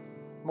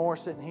 More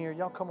sitting here.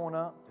 Y'all come on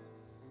up.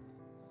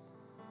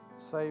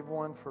 Save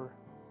one for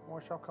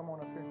Morris. Y'all come on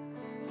up here.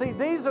 See,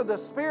 these are the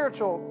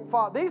spiritual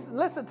fathers.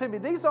 Listen to me.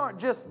 These aren't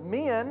just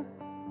men.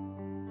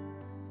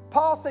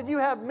 Paul said you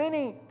have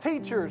many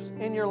teachers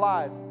in your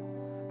life,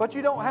 but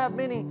you don't have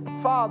many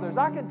fathers.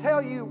 I can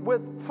tell you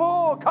with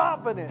full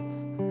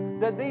confidence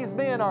that these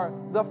men are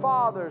the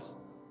fathers.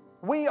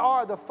 We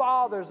are the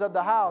fathers of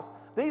the house.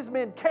 These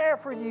men care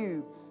for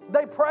you.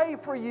 They pray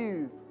for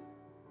you.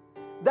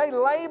 They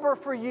labor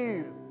for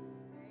you.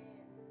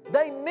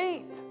 They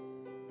meet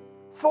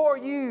for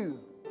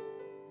you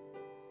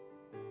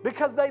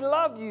because they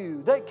love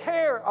you. They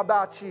care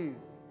about you.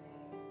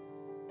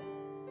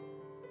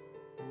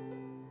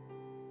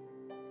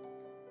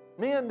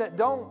 Men that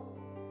don't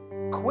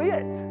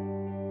quit,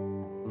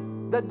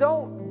 that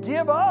don't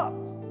give up.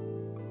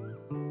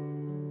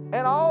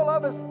 And all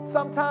of us,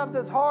 sometimes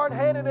as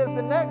hard-headed as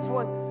the next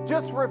one,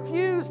 just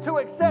refuse to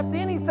accept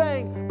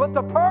anything but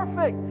the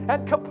perfect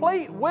and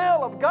complete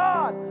will of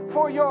God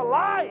for your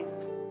life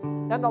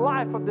and the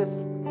life of this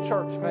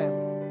church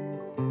family.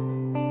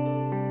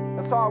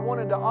 And so I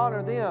wanted to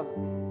honor them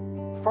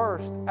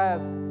first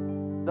as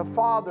the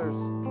fathers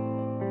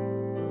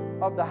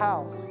of the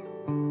house,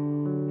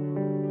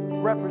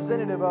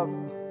 representative of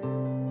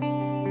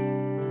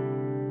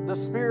the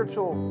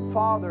spiritual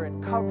father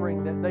and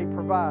covering that they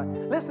provide.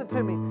 Listen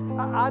to me.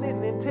 I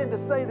didn't intend to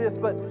say this,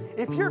 but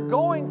if you're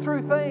going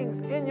through things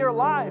in your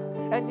life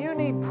and you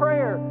need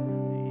prayer,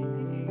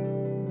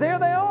 there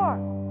they are.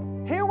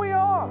 Here we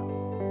are.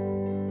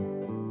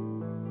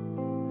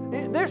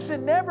 There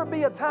should never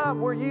be a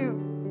time where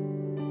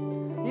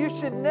there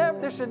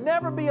should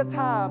never be a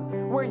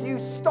time where you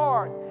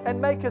start and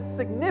make a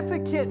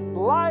significant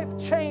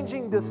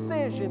life-changing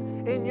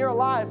decision in your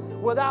life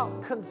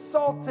without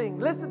consulting,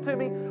 listen to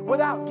me,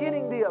 without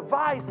getting the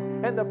advice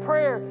and the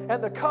prayer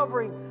and the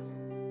covering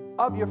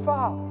of your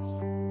fathers.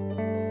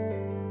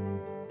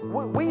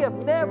 We have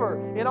never,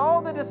 in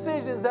all the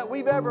decisions that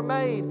we've ever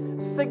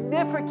made,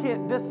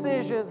 significant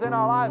decisions in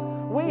our life,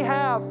 we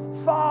have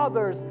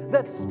fathers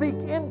that speak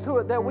into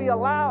it, that we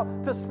allow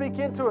to speak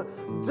into it.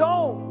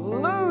 Don't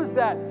lose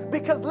that.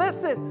 Because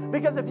listen,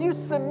 because if you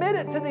submit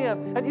it to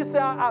them and you say,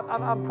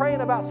 I'm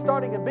praying about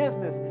starting a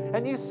business,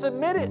 and you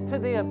submit it to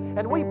them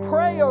and we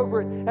pray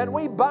over it and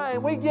we buy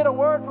and we get a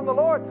word from the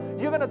Lord,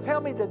 you're going to tell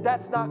me that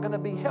that's not going to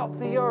be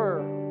healthier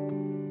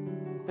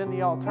than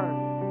the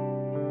alternative.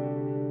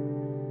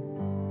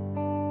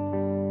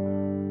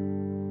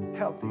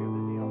 Healthier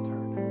than the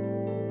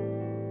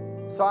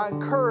alternative. So I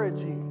encourage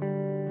you,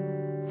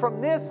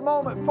 from this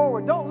moment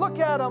forward, don't look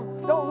at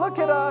them, don't look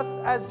at us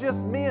as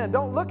just men,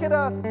 don't look at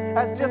us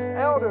as just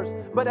elders,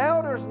 but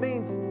elders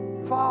means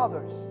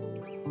fathers,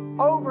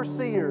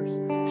 overseers,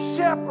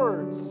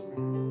 shepherds.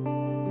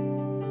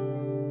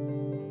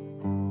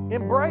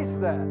 Embrace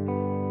that.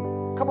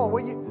 Come on,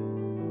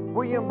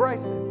 will you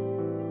embrace it?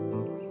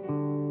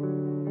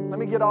 Let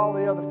me get all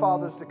the other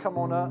fathers to come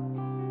on up.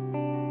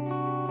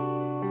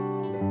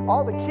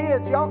 All the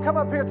kids, y'all come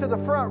up here to the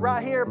front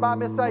right here by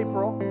Miss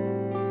April.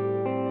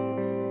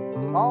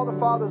 All the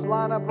fathers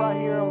line up right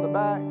here on the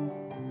back.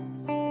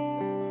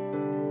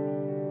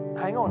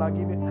 Hang on, I'll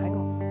give you, hang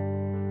on.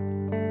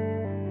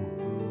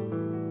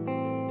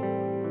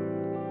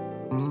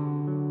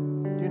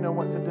 You know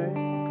what to do?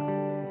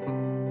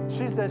 Okay.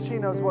 She said she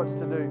knows what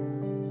to do.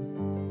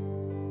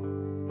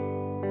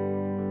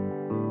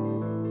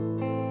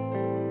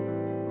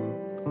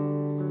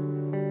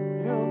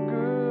 You're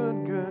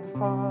good, good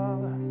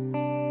Father.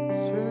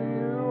 That's who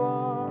you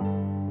are.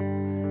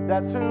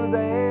 That's who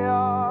they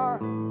are.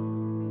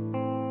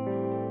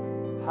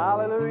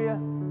 Hallelujah.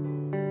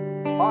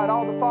 All right,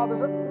 all the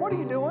fathers, what are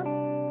you doing?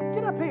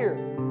 Get up here.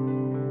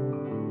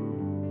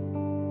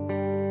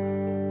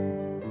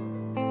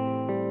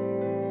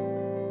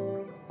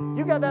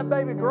 You got that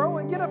baby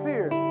growing. Get up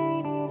here.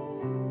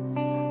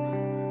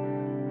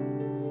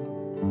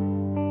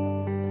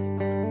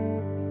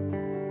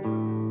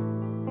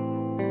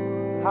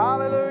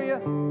 Hallelujah.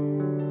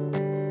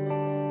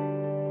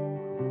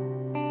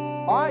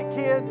 All right,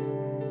 kids,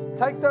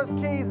 take those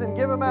keys and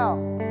give them out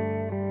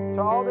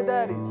to all the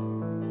daddies.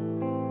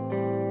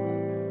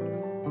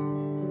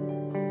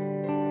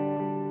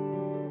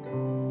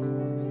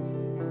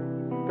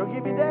 Go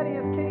give your daddy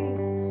his key.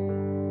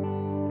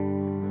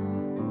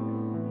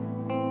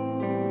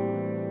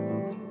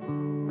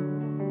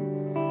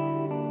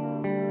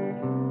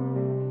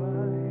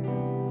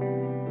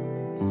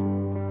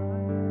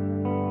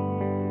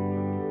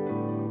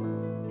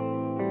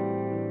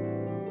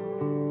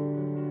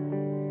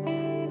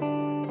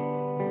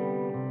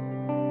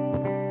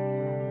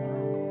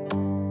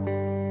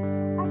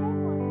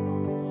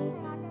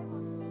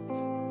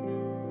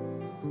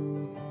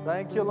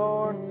 Thank you,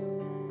 Lord.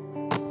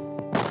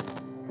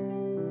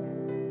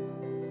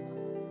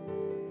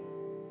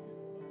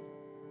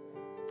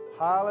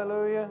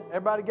 Hallelujah.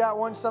 Everybody got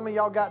one? Some of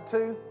y'all got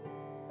two?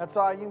 That's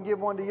all right. You can give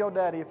one to your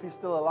daddy if he's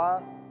still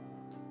alive.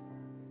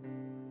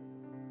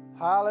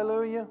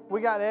 Hallelujah.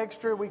 We got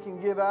extra we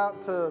can give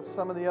out to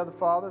some of the other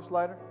fathers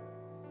later.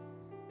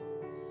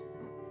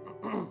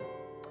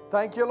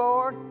 Thank you,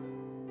 Lord.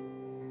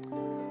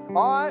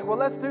 All right, well,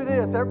 let's do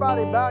this.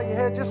 Everybody bow your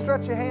head. Just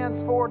stretch your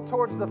hands forward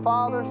towards the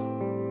fathers.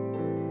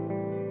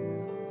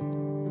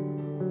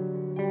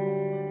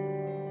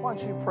 Why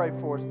don't you pray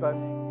for us, baby?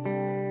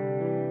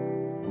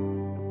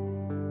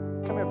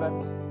 Come here,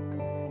 baby.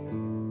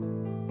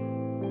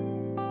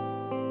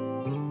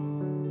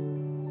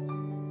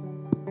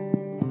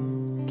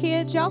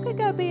 Kids, y'all could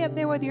go be up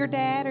there with your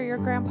dad or your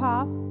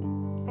grandpa.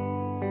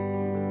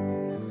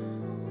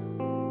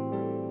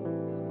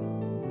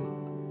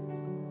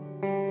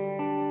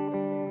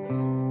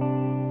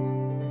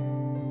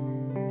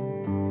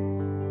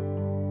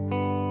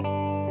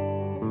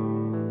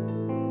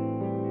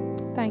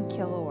 Thank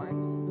you, Lord.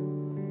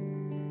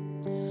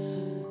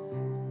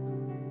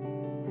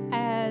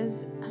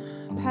 As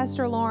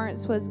Pastor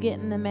Lawrence was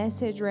getting the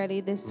message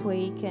ready this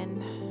week,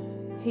 and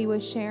he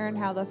was sharing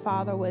how the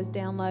Father was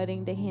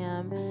downloading to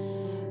him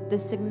the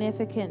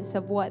significance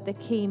of what the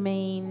key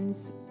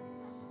means,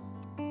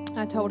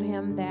 I told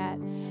him that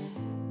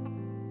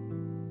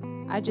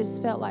I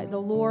just felt like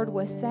the Lord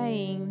was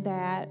saying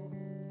that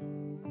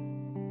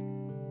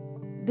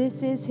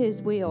this is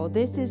His will.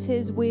 This is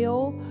His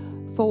will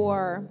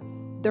for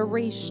the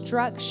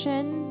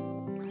restructuring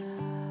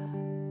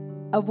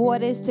of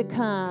what is to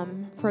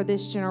come for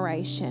this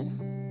generation.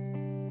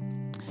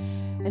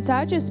 And so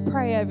I just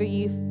pray over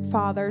you,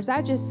 fathers.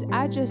 I just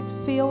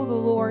feel the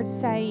Lord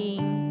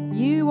saying,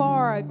 you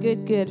are a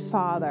good, good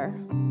father.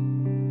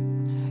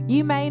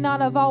 You may not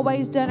have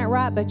always done it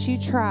right, but you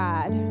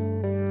tried.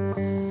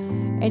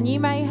 And you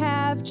may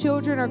have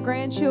children or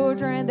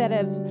grandchildren that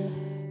have,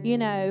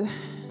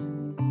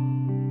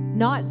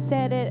 not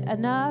said it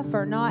enough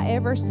or not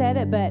ever said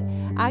it, but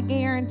I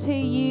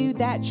guarantee you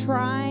that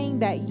trying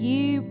that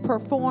you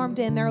performed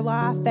in their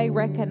life, they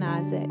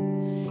recognize it.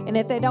 And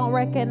if they don't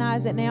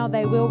recognize it now,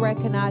 they will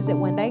recognize it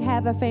when they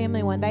have a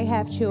family, when they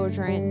have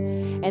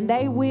children, and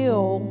they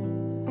will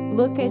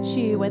look at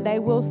you and they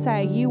will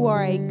say, you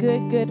are a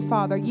good, good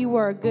father. You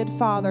were a good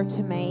father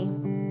to me.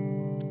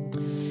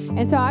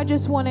 And so I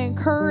just want to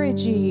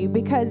encourage you,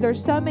 because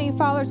there's so many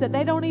fathers that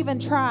they don't even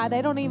try.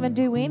 They don't even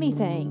do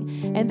anything.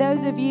 And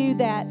those of you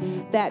that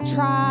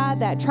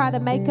try to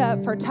make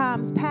up for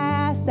times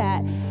past,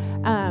 that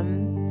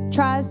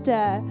tries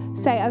to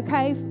say,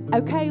 okay,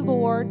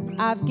 Lord,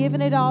 I've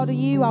given it all to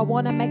you. I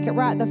want to make it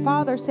right. The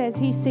Father says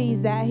He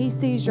sees that. He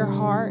sees your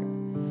heart.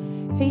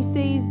 He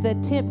sees the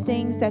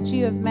temptings that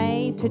you have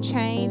made to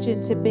change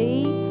and to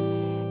be.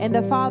 And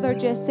the Father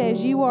just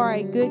says, you are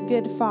a good,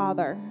 good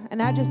father.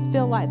 And I just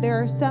feel like there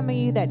are some of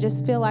you that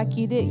just feel like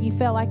you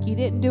felt like you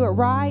didn't do it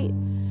right.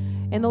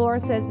 And the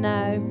Lord says,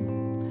 no.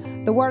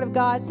 The Word of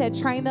God said,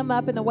 train them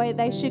up in the way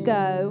they should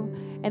go.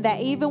 And that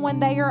even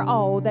when they are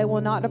old, they will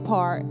not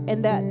depart.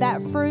 And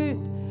that fruit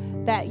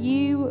that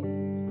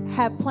you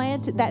have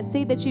planted, that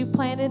seed that you've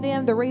planted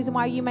them, the reason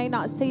why you may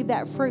not see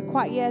that fruit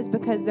quite yet is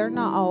because they're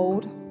not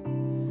old.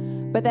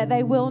 But that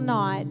they will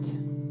not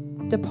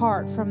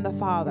depart from the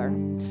Father.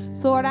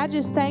 So Lord, I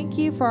just thank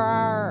you for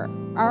our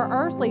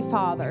earthly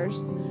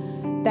fathers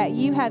that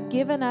you have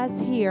given us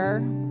here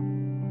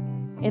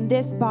in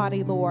this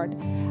body, Lord.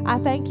 I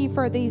thank you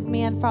for these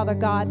men, Father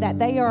God, that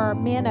they are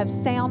men of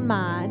sound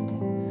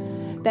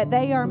mind, that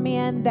they are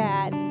men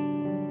that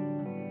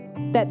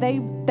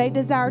they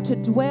desire to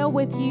dwell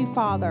with you,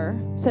 Father,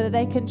 so that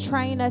they can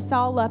train us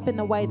all up in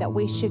the way that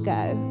we should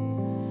go.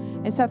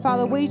 And so,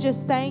 Father, we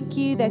just thank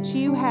you that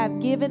you have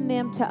given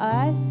them to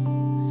us,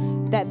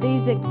 that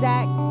these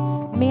exact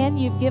men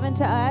you've given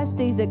to us,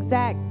 these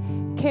exact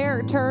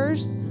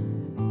characters,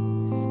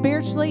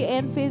 spiritually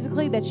and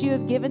physically, that you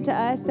have given to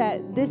us,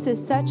 that this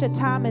is such a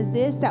time as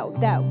this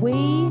that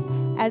we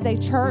as a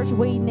church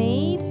we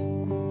need.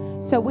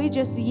 So we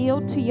just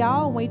yield to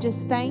y'all and we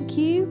just thank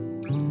you.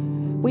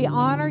 We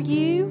honor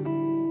you.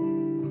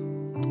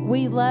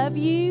 We love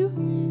you.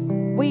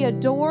 We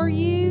adore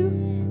you.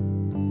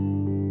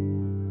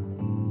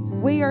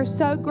 We are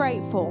so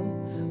grateful.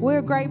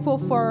 We're grateful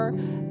for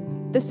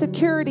the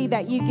security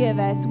that you give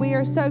us. We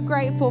are so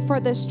grateful for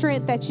the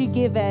strength that you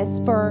give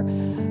us, for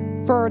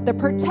the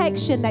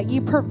protection that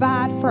you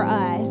provide for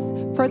us,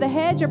 for the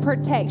hedge of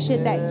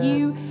protection that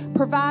you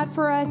provide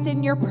for us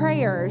in your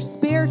prayers,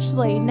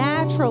 spiritually,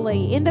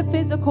 naturally, in the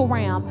physical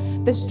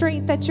realm, the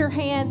strength that your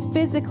hands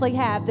physically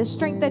have, the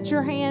strength that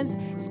your hands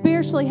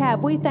spiritually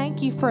have. We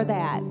thank you for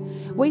that.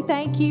 We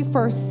thank you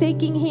for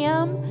seeking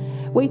Him.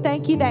 We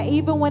thank you that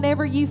even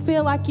whenever you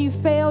feel like you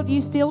failed,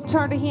 you still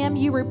turn to Him,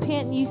 you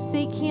repent, and you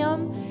seek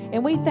Him.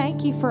 And we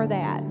thank you for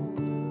that.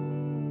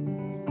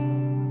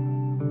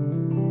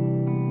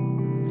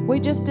 We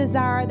just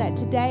desire that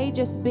today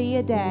just be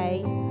a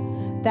day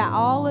that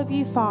all of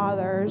you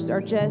fathers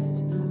are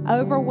just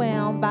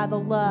overwhelmed by the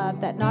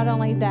love that not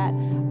only that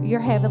your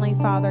Heavenly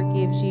Father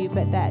gives you,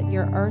 but that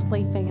your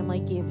earthly family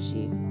gives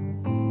you.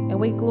 And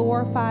we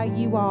glorify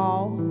you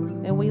all,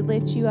 and we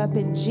lift you up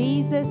in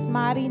Jesus'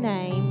 mighty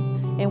name.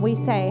 And we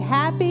say,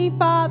 Happy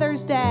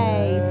Father's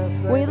Day.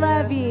 Yes, we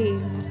love you.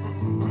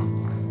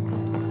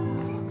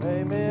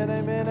 Amen,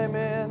 amen,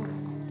 amen.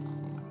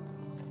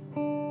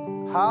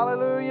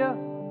 Hallelujah.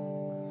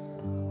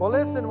 Well,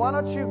 listen, why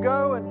don't you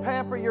go and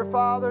pamper your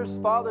fathers?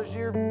 Fathers,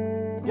 you've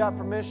got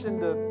permission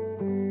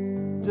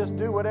to just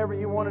do whatever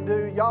you want to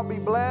do. Y'all be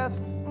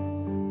blessed.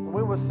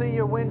 We will see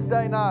you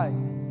Wednesday night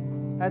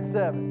at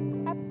 7.